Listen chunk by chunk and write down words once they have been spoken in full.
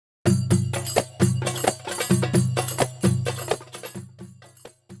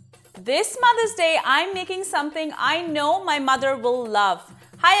This Mother's Day, I'm making something I know my mother will love.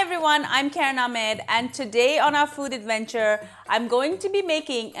 Hi everyone, I'm Ahmed, and today on our food adventure, I'm going to be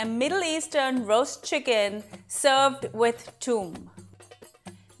making a Middle Eastern roast chicken served with toum.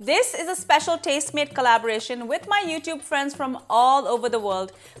 This is a special Tastemate collaboration with my YouTube friends from all over the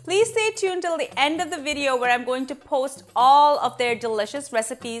world. Please stay tuned till the end of the video where I'm going to post all of their delicious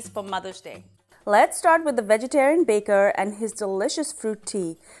recipes for Mother's Day. Let's start with the vegetarian baker and his delicious fruit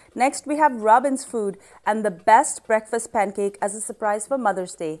tea. Next, we have Robin's food and the best breakfast pancake as a surprise for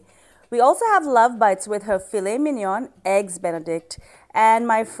Mother's Day. We also have Love Bites with her filet mignon, eggs Benedict, and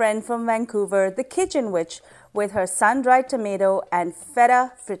my friend from Vancouver, the Kitchen Witch, with her sun-dried tomato and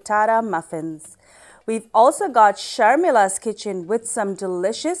feta frittata muffins. We've also got Sharmila's kitchen with some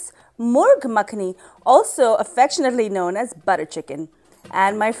delicious murg makhani, also affectionately known as butter chicken.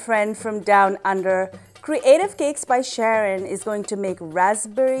 And my friend from down under, Creative Cakes by Sharon, is going to make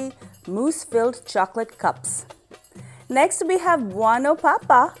raspberry mousse-filled chocolate cups. Next, we have Buono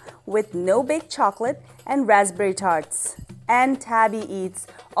Papa with no-bake chocolate and raspberry tarts. And Tabby eats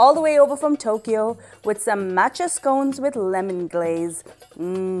all the way over from Tokyo with some matcha scones with lemon glaze.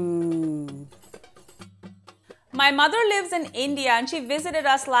 My mother lives in India and she visited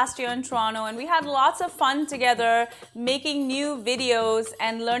us last year in Toronto, and we had lots of fun together making new videos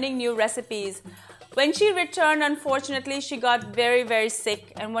and learning new recipes. When she returned, unfortunately, she got very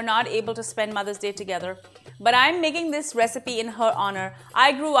sick and we're not able to spend Mother's Day together. But I'm making this recipe in her honor.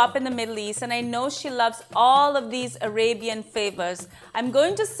 I grew up in the Middle East and I know she loves all of these Arabian flavors. I'm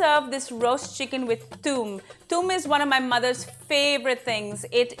going to serve this roast chicken with toum. Toum is one of my mother's favorite things.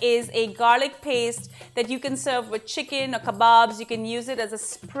 It is a garlic paste that you can serve with chicken or kebabs. You can use it as a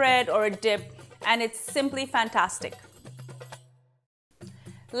spread or a dip, and it's simply fantastic.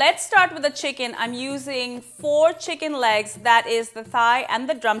 Let's start with the chicken. I'm using 4 chicken legs, that is the thigh and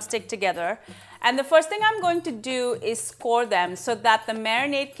the drumstick together. And the first thing I'm going to do is score them so that the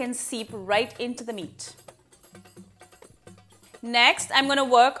marinade can seep right into the meat. Next, I'm going to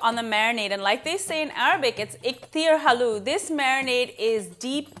work on the marinade, and like they say in Arabic, it's iktir halu. This marinade is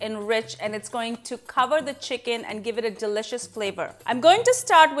deep and rich, and it's going to cover the chicken and give it a delicious flavor. I'm going to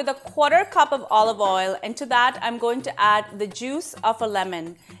start with a 1/4 cup of olive oil, and to that I'm going to add the juice of a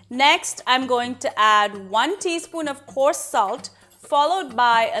lemon. Next, I'm going to add 1 teaspoon of coarse salt, followed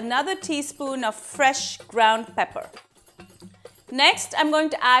by another teaspoon of fresh ground pepper. Next, I'm going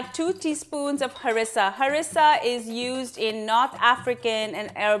to add 2 teaspoons of harrisa. Harrisa is used in North African and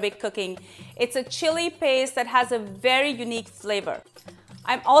Arabic cooking. It's a chili paste that has a very unique flavor.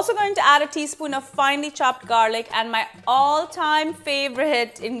 I'm also going to add a teaspoon of finely chopped garlic and my all-time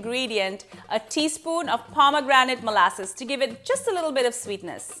favorite ingredient, a teaspoon of pomegranate molasses to give it just a little bit of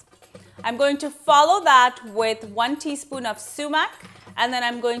sweetness. I'm going to follow that with 1 teaspoon of sumac, and then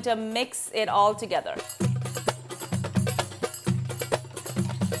I'm going to mix it all together.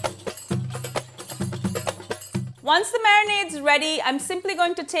 Once the marinade's ready, I'm simply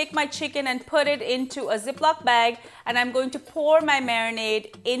going to take my chicken and put it into a Ziploc bag, and I'm going to pour my marinade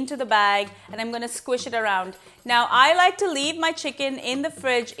into the bag and I'm going to squish it around. Now, I like to leave my chicken in the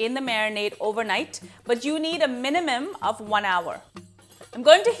fridge in the marinade overnight, but you need a minimum of 1 hour. I'm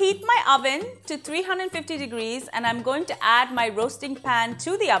going to heat my oven to 350 degrees and I'm going to add my roasting pan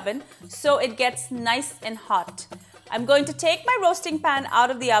to the oven so it gets nice and hot. I'm going to take my roasting pan out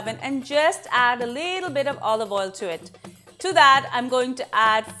of the oven and just add a little bit of olive oil to it. To that, I'm going to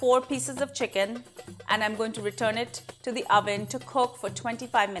add 4 pieces of chicken and I'm going to return it to the oven to cook for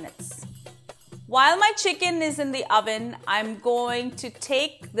 25 minutes. While my chicken is in the oven, I'm going to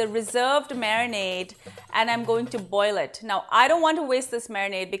take the reserved marinade and I'm going to boil it. Now, I don't want to waste this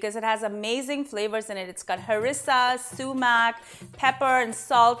marinade because it has amazing flavors in it. It's got harissa, sumac, pepper and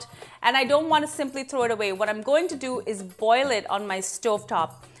salt, and I don't want to simply throw it away. What I'm going to do is boil it on my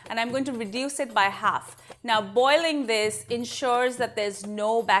stovetop, and I'm going to reduce it by half. Now, boiling this ensures that there's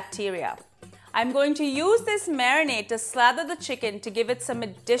no bacteria. I'm going to use this marinade to slather the chicken to give it some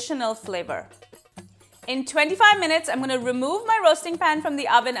additional flavor. In 25 minutes, I'm going to remove my roasting pan from the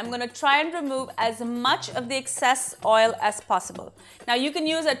oven. I'm going to try and remove as much of the excess oil as possible. Now, you can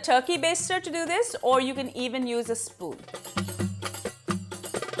use a turkey baster to do this, or you can even use a spoon.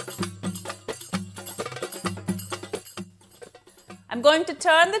 I'm going to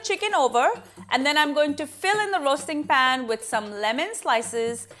turn the chicken over, and then I'm going to fill in the roasting pan with some lemon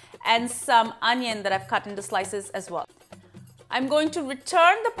slices and some onion that I've cut into slices as well. I'm going to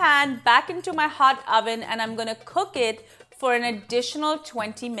return the pan back into my hot oven and I'm going to cook it for an additional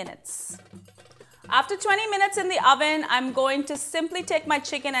 20 minutes. After 20 minutes in the oven, I'm going to simply take my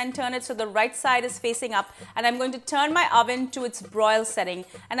chicken and turn it so the right side is facing up, and I'm going to turn my oven to its broil setting.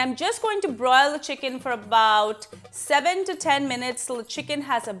 And I'm just going to broil the chicken for about 7 to 10 minutes till the chicken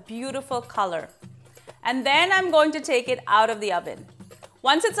has a beautiful color. And then I'm going to take it out of the oven.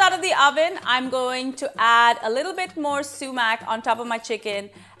 Once it's out of the oven, I'm going to add a little bit more sumac on top of my chicken,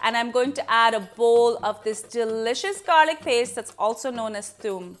 and I'm going to add a bowl of this delicious garlic paste that's also known as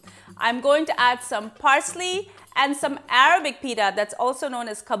toum. I'm going to add some parsley and some Arabic pita that's also known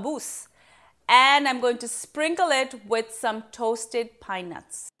as caboose. And I'm going to sprinkle it with some toasted pine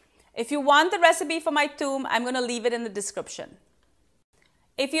nuts. If you want the recipe for my toum, I'm going to leave it in the description.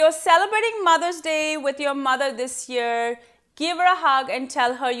 If you're celebrating Mother's Day with your mother this year, give her a hug and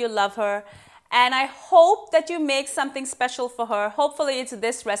tell her you love her. And I hope that you make something special for her. Hopefully it's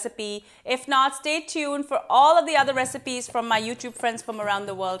this recipe. If not, stay tuned for all of the other recipes from my YouTube friends from around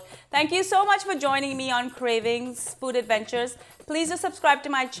the world. Thank you so much for joining me on Kravings Food Adventures. Please do subscribe to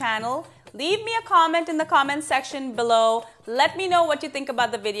my channel. Leave me a comment in the comment section below. Let me know what you think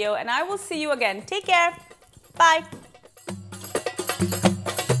about the video, and I will see you again. Take care. Bye.